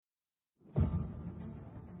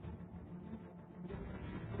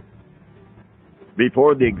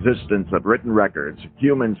Before the existence of written records,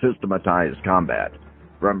 humans systematized combat.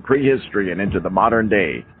 From prehistory and into the modern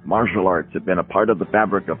day, martial arts have been a part of the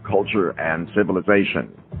fabric of culture and civilization.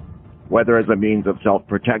 Whether as a means of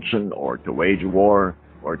self-protection, or to wage war,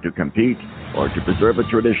 or to compete, or to preserve a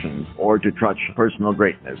tradition, or to touch personal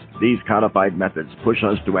greatness, these codified methods push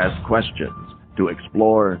us to ask questions, to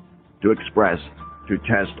explore, to express, to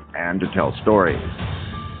test, and to tell stories.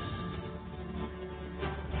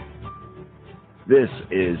 This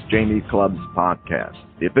is Jamie Club's podcast,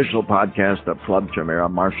 the official podcast of Club Chimera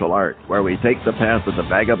Martial Arts, where we take the path of the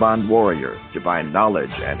vagabond warrior to find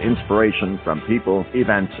knowledge and inspiration from people,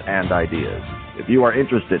 events, and ideas. If you are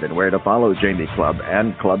interested in where to follow Jamie Club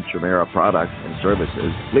and Club Chimera products and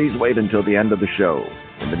services, please wait until the end of the show.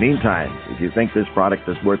 In the meantime, if you think this product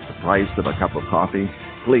is worth the price of a cup of coffee,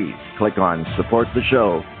 please click on Support the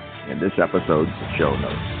Show in this episode's show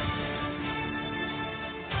notes.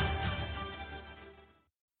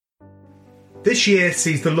 This year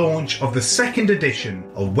sees the launch of the second edition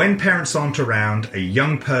of When Parents Aren't Around, a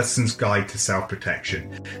Young Person's Guide to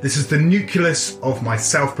Self-Protection. This is the nucleus of my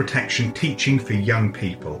self-protection teaching for young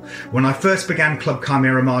people. When I first began Club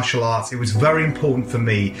Chimera Martial Arts, it was very important for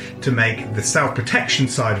me to make the self-protection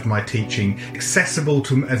side of my teaching accessible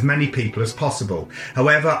to as many people as possible.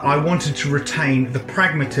 However, I wanted to retain the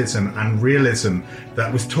pragmatism and realism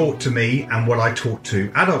that was taught to me and what I taught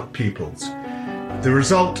to adult pupils. The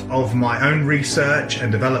result of my own research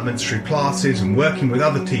and developments through classes and working with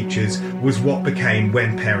other teachers was what became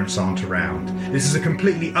When Parents Aren't Around. This is a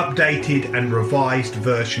completely updated and revised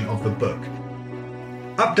version of the book.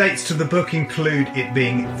 Updates to the book include it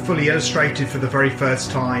being fully illustrated for the very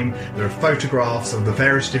first time. There are photographs of the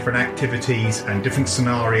various different activities and different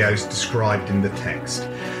scenarios described in the text.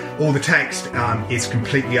 All the text is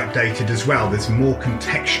completely updated as well. There's more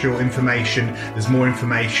contextual information. There's more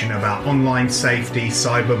information about online safety,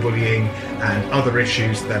 cyberbullying, and other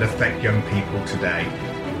issues that affect young people today.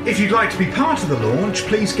 If you'd like to be part of the launch,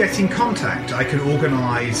 please get in contact. I can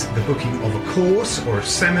organise the booking of a course or a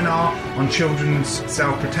seminar on children's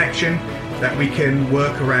self-protection that we can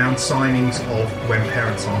work around signings of When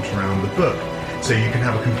Parents Aren't Around the book. So you can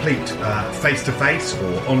have a complete face-to-face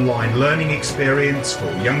or online learning experience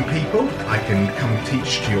for young people. I can come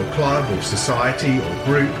teach to your club or society or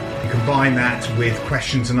group and combine that with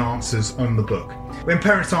questions and answers on the book. When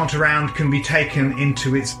Parents Aren't Around can be taken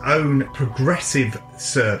into its own progressive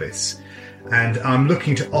service, and I'm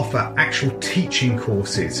looking to offer actual teaching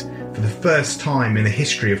courses for the first time in the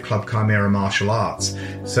history of Club Chimera Martial Arts.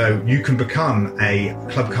 So you can become a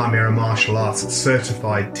Club Chimera Martial Arts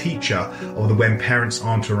certified teacher of the When Parents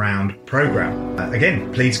Aren't Around program.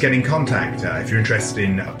 Again, please get in contact. If you're interested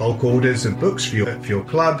in bulk orders of books for your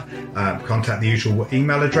club, contact the usual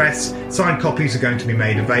email address. Signed copies are going to be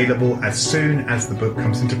made available as soon as the book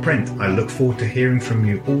comes into print. I look forward to hearing from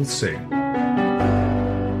you all soon.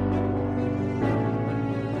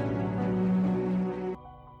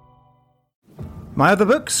 My other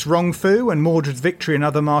books, Wrong Fu and Mordred's Victory and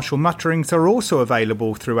Other Martial Mutterings, are also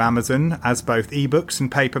available through Amazon as both ebooks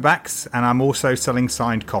and paperbacks, and I'm also selling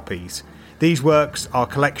signed copies. These works are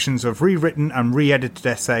collections of rewritten and re-edited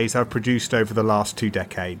essays I've produced over the last 2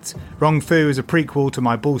 decades. Wrong Fu is a prequel to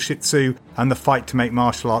my Bullshitsu and the Fight to Make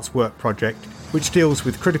Martial Arts Work project, which deals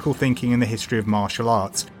with critical thinking in the history of martial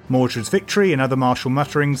arts. Mordred's Victory and Other Martial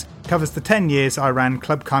Mutterings covers the 10 years I ran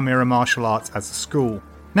Club Chimera Martial Arts as a school.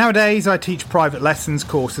 Nowadays, I teach private lessons,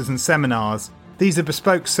 courses and seminars. These are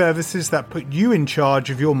bespoke services that put you in charge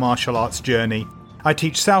of your martial arts journey. I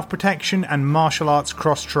teach self-protection and martial arts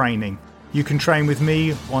cross-training. You can train with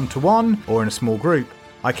me one-to-one or in a small group.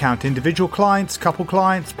 I count individual clients, couple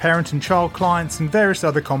clients, parent and child clients and various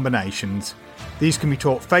other combinations. These can be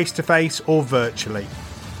taught face-to-face or virtually.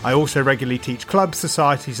 I also regularly teach clubs,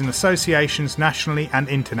 societies and associations nationally and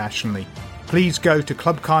internationally. Please go to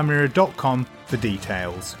clubchimera.com for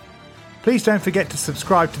details. Please don't forget to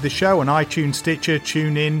subscribe to the show on iTunes, Stitcher,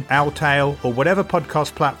 TuneIn, Owltail, or whatever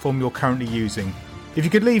podcast platform you're currently using. If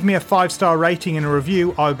you could leave me a 5-star rating and a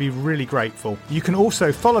review, I would be really grateful. You can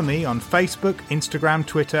also follow me on Facebook, Instagram,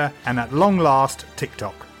 Twitter, and at long last,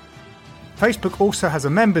 TikTok. Facebook also has a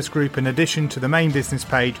members group in addition to the main business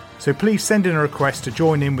page, so please send in a request to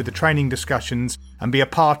join in with the training discussions and be a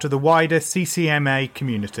part of the wider CCMA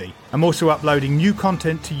community. I'm also uploading new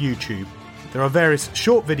content to YouTube. There are various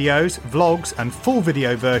short videos, vlogs and full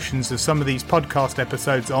video versions of some of these podcast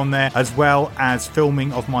episodes on there, as well as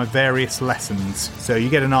filming of my various lessons, so you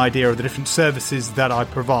get an idea of the different services that I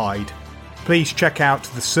provide. Please check out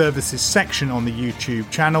the services section on the YouTube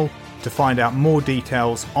channel to find out more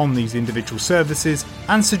details on these individual services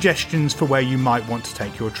and suggestions for where you might want to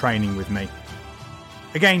take your training with me.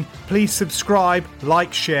 Again, please subscribe,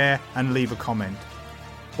 like, share and leave a comment.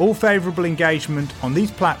 All favourable engagement on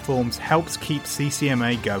these platforms helps keep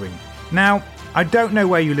CCMA going. Now, I don't know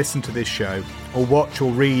where you listen to this show or watch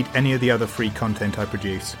or read any of the other free content I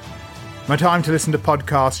produce. My time to listen to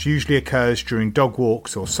podcasts usually occurs during dog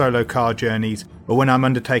walks or solo car journeys or when I'm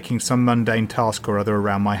undertaking some mundane task or other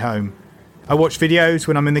around my home. I watch videos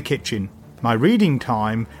when I'm in the kitchen. My reading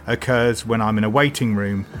time occurs when I'm in a waiting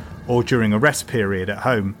room or during a rest period at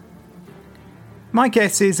home. My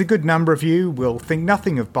guess is a good number of you will think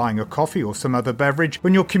nothing of buying a coffee or some other beverage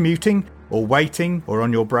when you're commuting or waiting or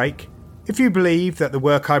on your break. If you believe that the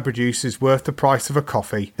work I produce is worth the price of a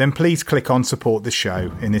coffee, then please click on Support the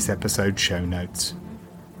Show in this episode's show notes.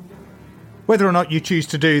 Whether or not you choose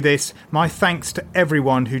to do this, my thanks to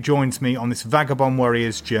everyone who joins me on this Vagabond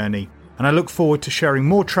Warriors journey, and I look forward to sharing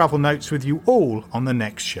more travel notes with you all on the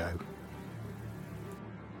next show.